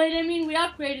 Oh wait, I mean we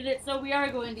upgraded it, so we are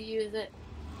going to use it.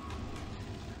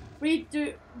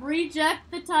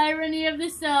 Reject the tyranny of the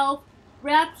self.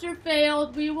 Rapture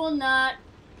failed. We will not.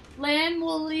 Lamb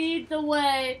will lead the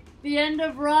way. The end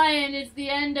of Ryan is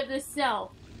the end of the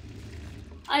self.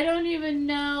 I don't even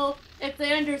know if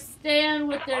they understand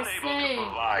what they're saying. To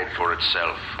provide for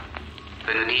itself.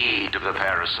 The need of the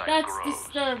parasite That's grows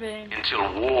disturbing.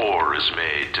 until war is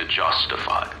made to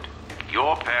justify it.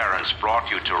 Your parents brought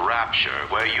you to Rapture,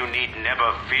 where you need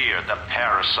never fear the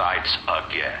parasites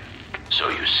again. So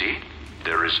you see,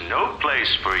 there is no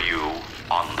place for you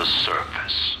on the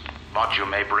surface. But you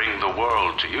may bring the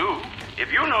world to you.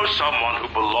 If you know someone who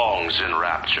belongs in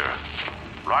Rapture,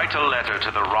 write a letter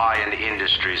to the Ryan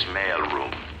Industries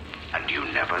mailroom. And you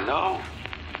never know.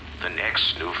 The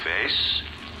next new face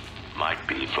might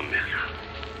be familiar.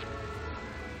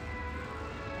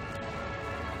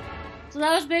 So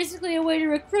that was basically a way to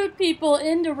recruit people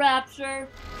into Rapture.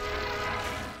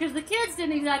 Because the kids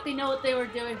didn't exactly know what they were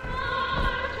doing.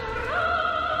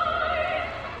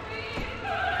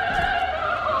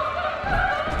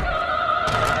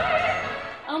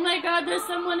 Oh my god, there's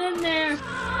someone in there.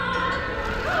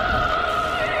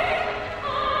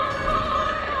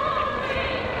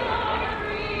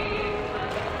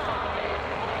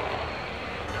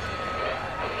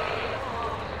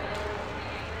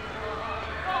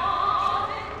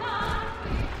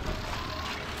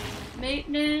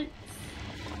 Maintenance.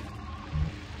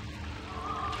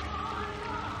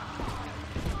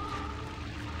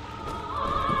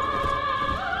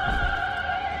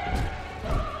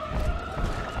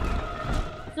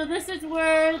 So this is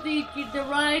where the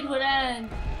ride would end.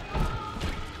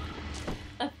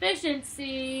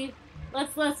 Efficiency.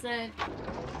 Let's listen.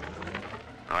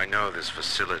 I know this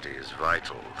facility is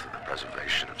vital to the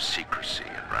preservation of secrecy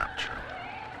in Rapture.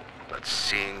 But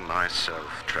seeing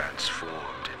myself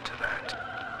transformed into that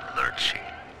lurching,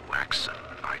 waxen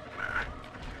nightmare,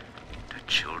 the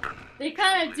children... They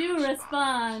kind of do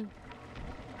respond.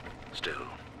 Still,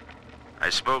 I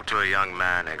spoke to a young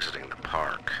man exiting the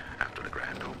park after the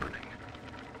grand opening,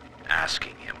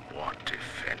 asking him what,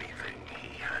 if anything,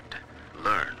 he had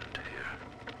learned here.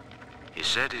 He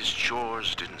said his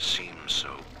chores didn't seem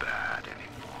so bad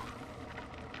anymore,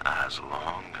 as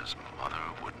long as Mother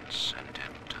wouldn't send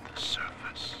him to the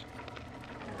surface.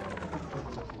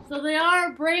 So they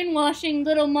are brainwashing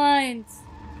little minds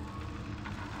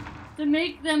to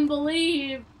make them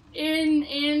believe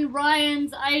in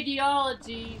Ryan's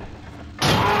ideology.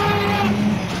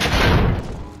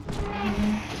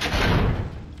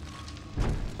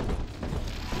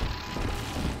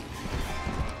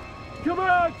 Come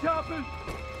on, Chopper!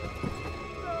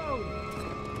 No!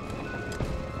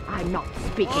 I'm not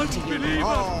speaking to you.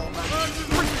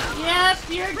 Yep,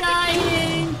 you're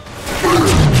dying.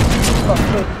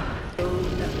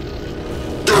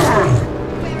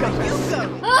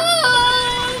 Oh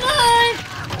my!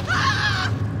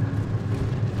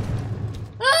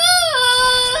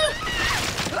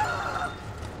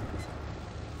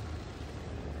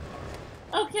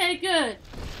 Okay, good.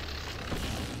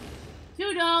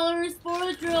 $2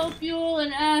 for drill fuel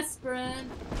and aspirin.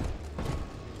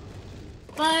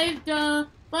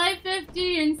 $5.50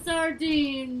 in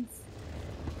sardines.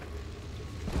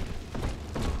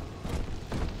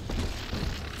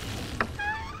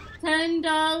 $10,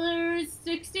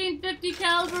 1650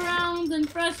 caliber rounds and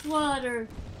fresh water.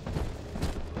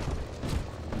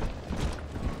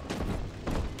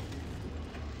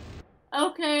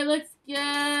 Okay, let's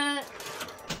get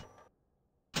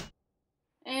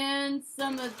and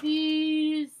some of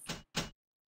these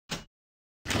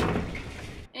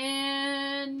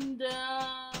and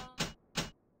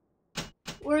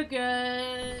we're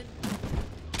good.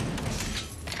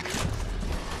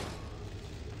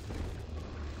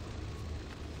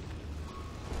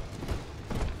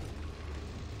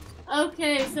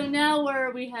 Okay, so now where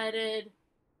are we headed?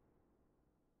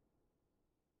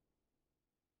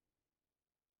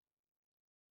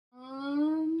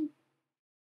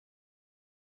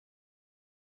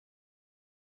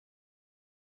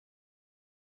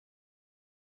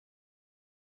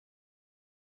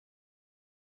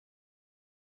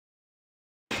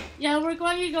 Yeah, we're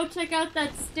going to go check out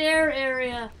that stair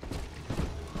area.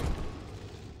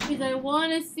 Because I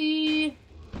want to see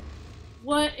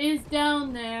what is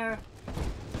down there.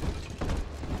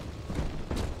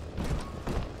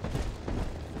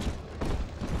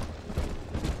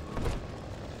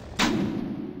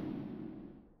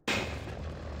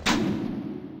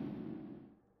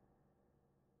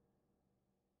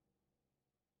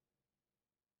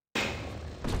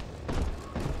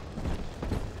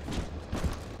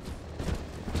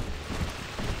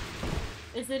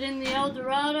 Is it in the El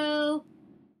Dorado?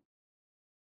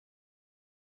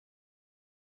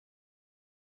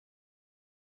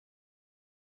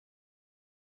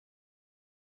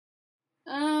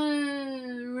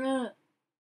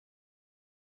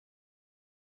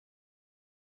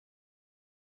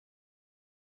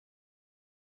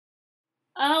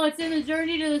 Oh, it's in the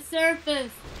journey to the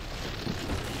surface.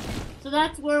 So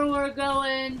that's where we're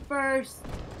going first.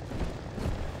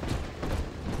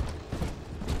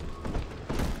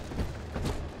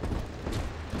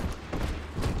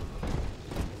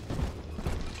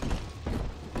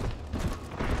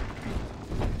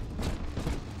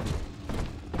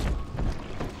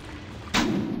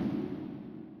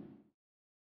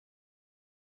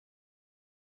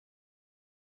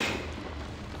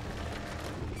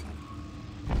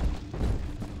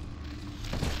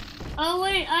 Oh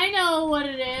wait, I know what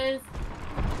it is.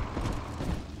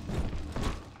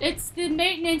 It's the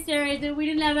maintenance area that we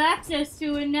didn't have access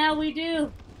to, and now we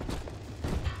do.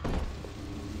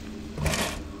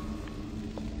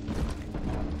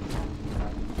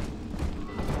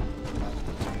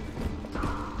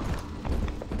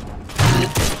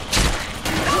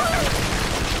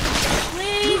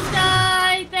 Please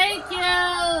die! Thank you!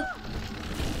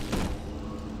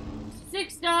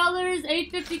 $6,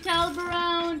 850 caliber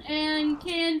round, and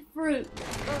canned fruit.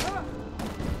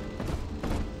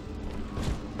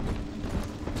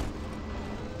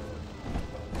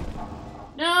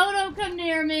 No, don't come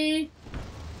near me.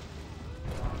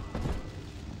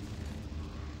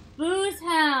 Booze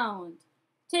Hound.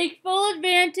 Take full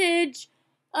advantage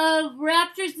of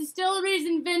Rapture's distilleries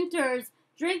and vintners.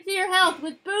 Drink to your health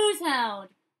with Booze Hound.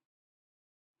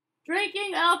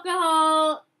 Drinking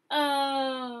alcohol,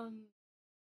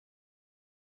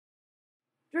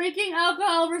 Drinking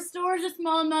alcohol restores a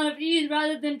small amount of ease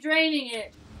rather than draining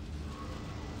it.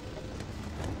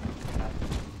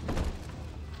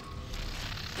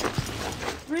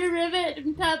 Re-rivet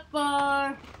and pep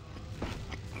bar.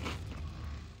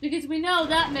 Because we know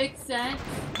that makes sense.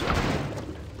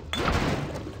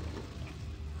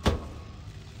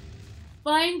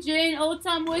 Fine Jane, Old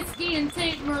Tom Whiskey, and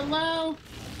Tate Merlot.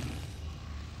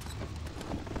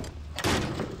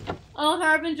 Old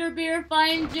Harbinger beer,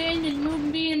 Fine Jane, and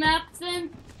Moonbeam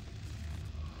Absinthe.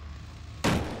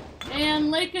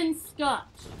 And Laken Scotch.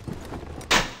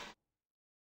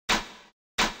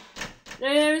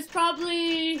 There's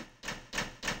probably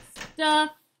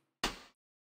stuff.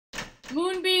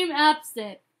 Moonbeam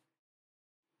Absinthe.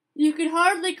 You could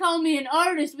hardly call me an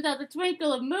artist without the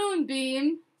twinkle of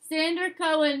Moonbeam. Sander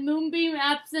Cohen, Moonbeam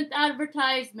Absinthe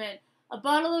advertisement. A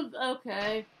bottle of...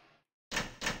 okay.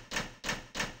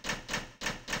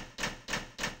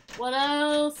 What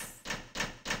else?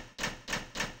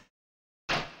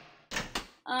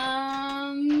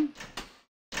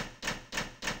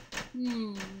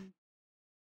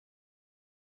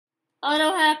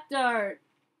 Auto hack dart.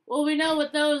 Well, we know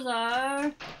what those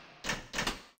are.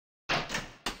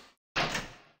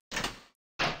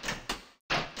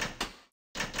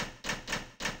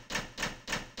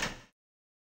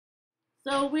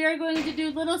 So we are going to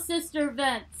do Little Sister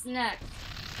vents next.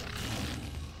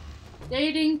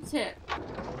 Dating tip.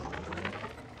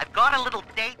 I've got a little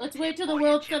date. Let's wait till the for you,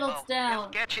 world Jimbo. settles down. It'll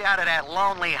get you out of that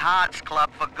lonely hearts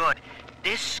club for good.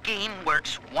 This scheme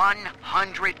works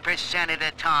 100% of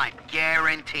the time,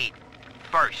 guaranteed.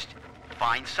 First,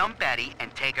 find some Betty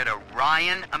and take her to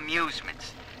Ryan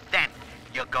Amusements. Then,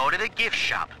 you go to the gift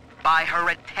shop, buy her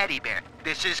a teddy bear.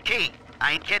 This is key.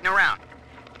 I ain't kidding around.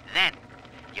 Then,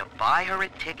 you buy her a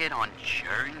ticket on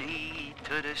Journey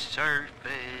to the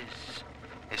Surface.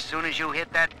 As soon as you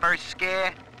hit that first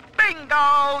scare,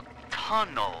 bingo!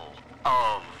 Tunnel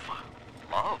of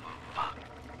Love.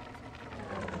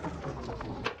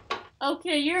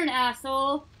 Okay, you're an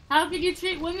asshole. How could you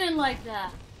treat women like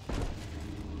that?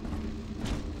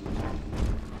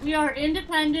 We are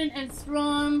independent and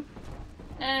strong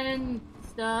and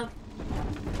stuff.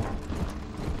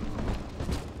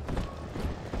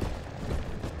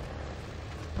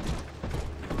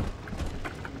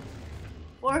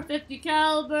 .450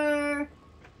 caliber,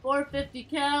 .450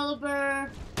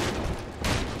 caliber.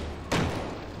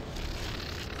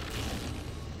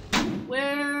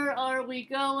 Where are we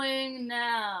going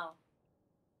now?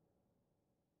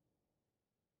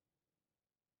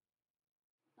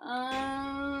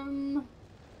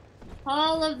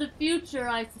 Hall of the Future,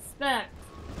 I suspect.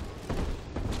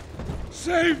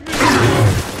 Save me!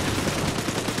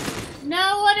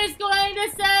 No one is going to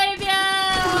save you!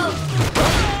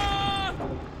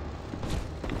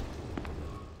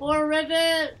 Or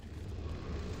rivet.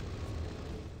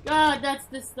 God, that's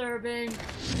disturbing.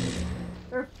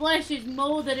 Her flesh is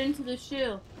molded into the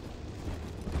shoe.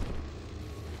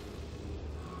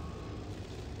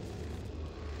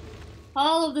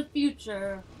 Hall of the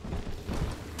Future.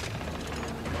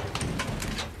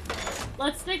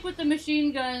 Let's stick with the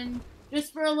machine gun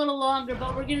just for a little longer,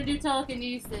 but we're gonna do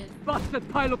telekinesis. Bastard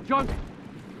pile of junk!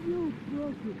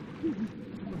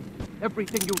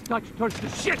 Everything you touch turns to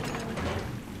shit!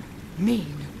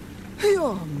 Mean.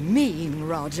 You're mean,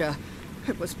 Roger.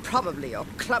 It was probably your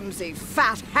clumsy,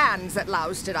 fat hands that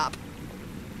loused it up.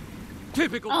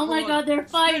 Typical. Oh my god, they're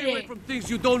fighting! Stay away from things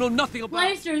you don't know nothing about!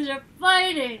 Placers are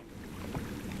fighting!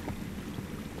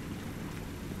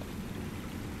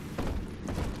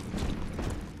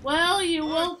 Well, you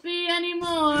won't be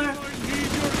anymore. I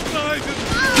need your guidance!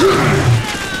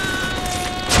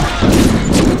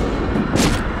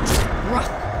 What?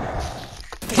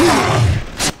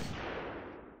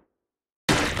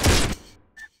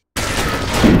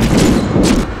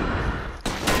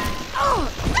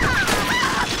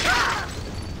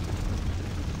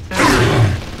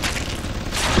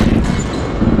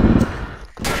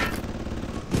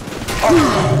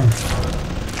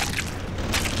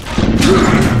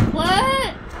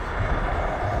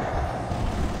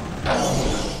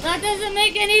 That doesn't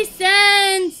make any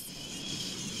sense!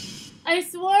 I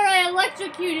swore I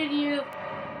electrocuted you!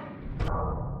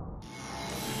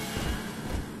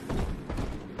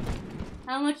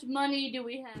 How much money do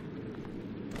we have?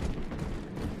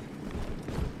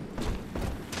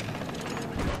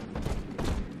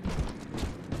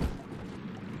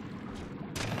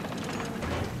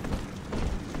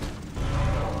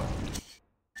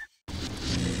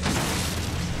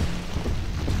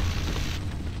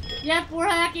 Yep, we're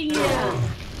hacking you.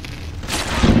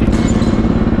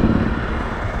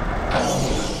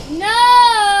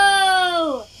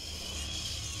 No!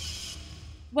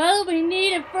 Well, we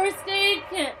need a first aid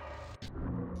kit.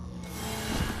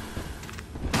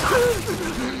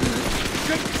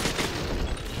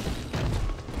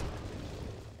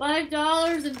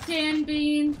 $5 and canned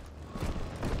beans.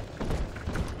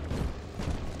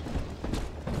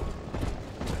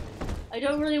 I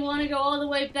don't really want to go all the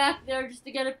way back there just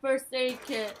to get a first aid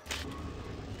kit.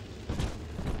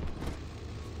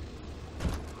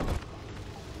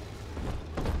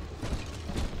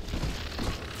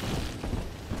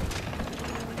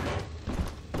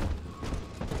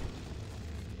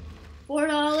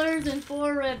 $4 and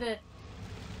 4 rivets.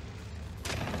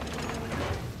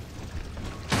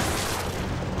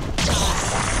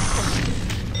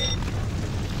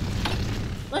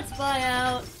 Let's buy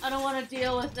out. I don't want to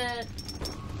deal with it.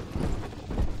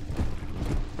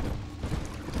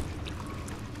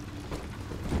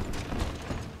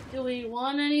 Do we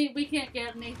want any? We can't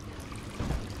get any.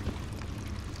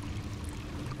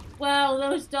 Wow,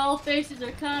 those doll faces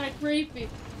are kind of creepy.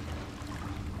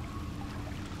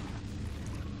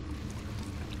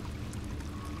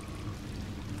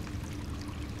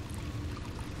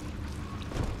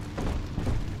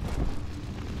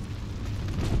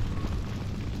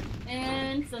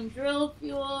 And some drill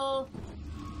fuel.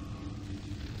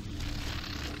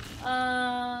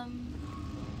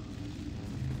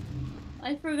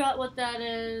 I forgot what that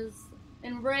is.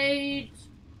 Enrage,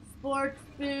 sports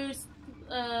boost,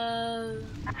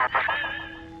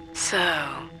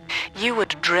 So, you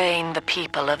would drain the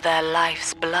people of their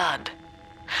life's blood.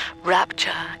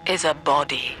 Rapture is a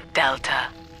body, Delta.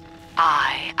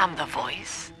 I am the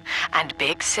voice, and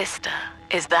Big Sister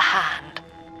is the hand.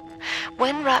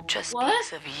 When Rapture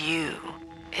speaks of you,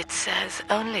 it says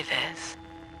only this.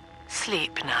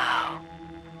 Sleep now.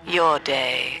 Your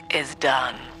day is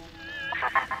done.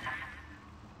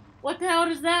 What the hell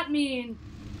does that mean?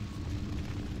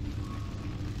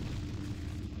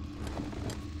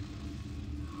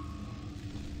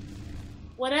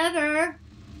 Whatever.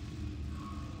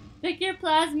 Pick your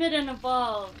plasmid and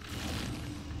evolve.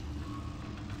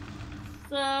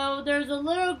 So, there's a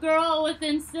little girl with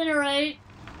incinerate.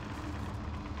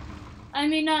 I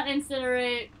mean, not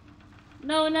incinerate.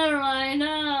 No, never mind.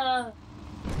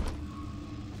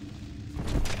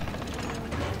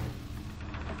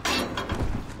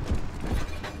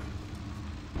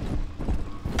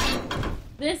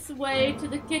 This way to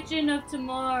the kitchen of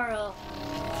tomorrow.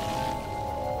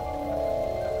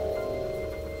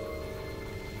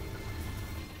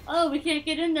 Oh, we can't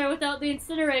get in there without the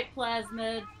incinerate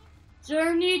plasmid.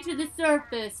 Journey to the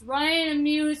surface. Ryan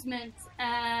Amusements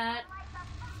at...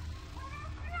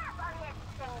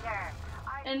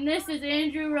 And this is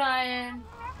Andrew Ryan.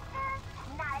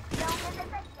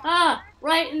 Ah,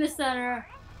 right in the center.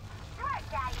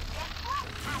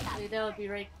 Actually, that would be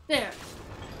right there.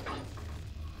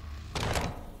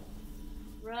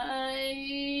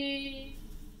 Right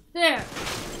there.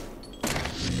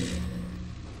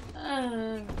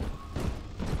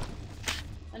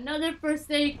 Another first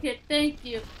aid kit, thank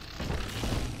you.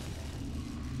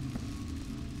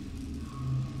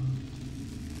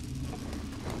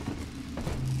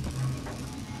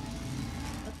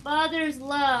 A father's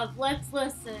love, let's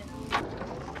listen.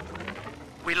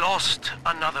 We lost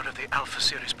another of the Alpha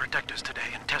Series protectors today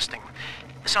in testing.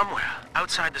 Somewhere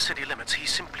outside the city limits, he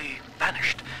simply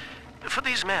vanished. For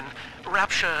these men,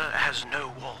 Rapture has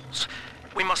no walls.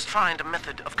 We must find a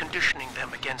method of conditioning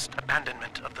them against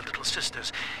abandonment of the Little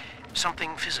Sisters.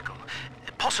 Something physical,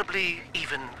 possibly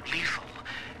even lethal.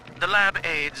 The lab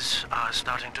aides are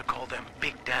starting to call them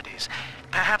Big Daddies.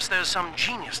 Perhaps there's some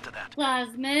genius to that.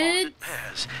 Plasmids.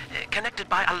 Pairs, connected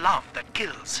by a love that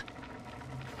kills.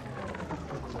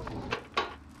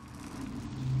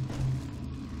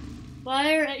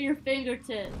 Fire at your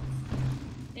fingertips.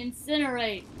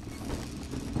 Incinerate.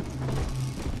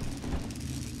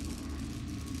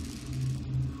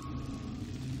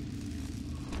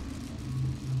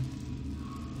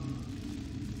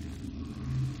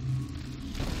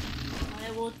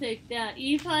 I will take that.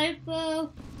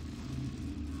 E-Hypo.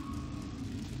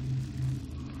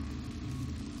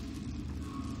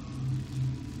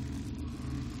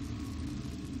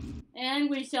 And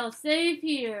we shall save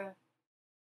here.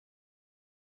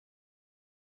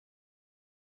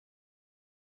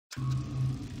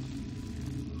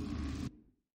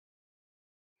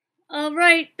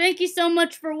 Alright, thank you so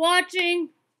much for watching.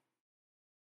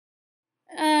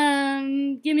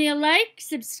 Give me a like,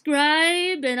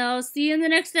 subscribe, and I'll see you in the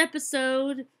next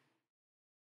episode.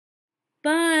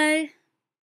 Bye.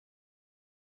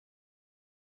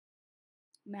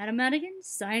 Madam Madigan,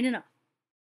 signing off.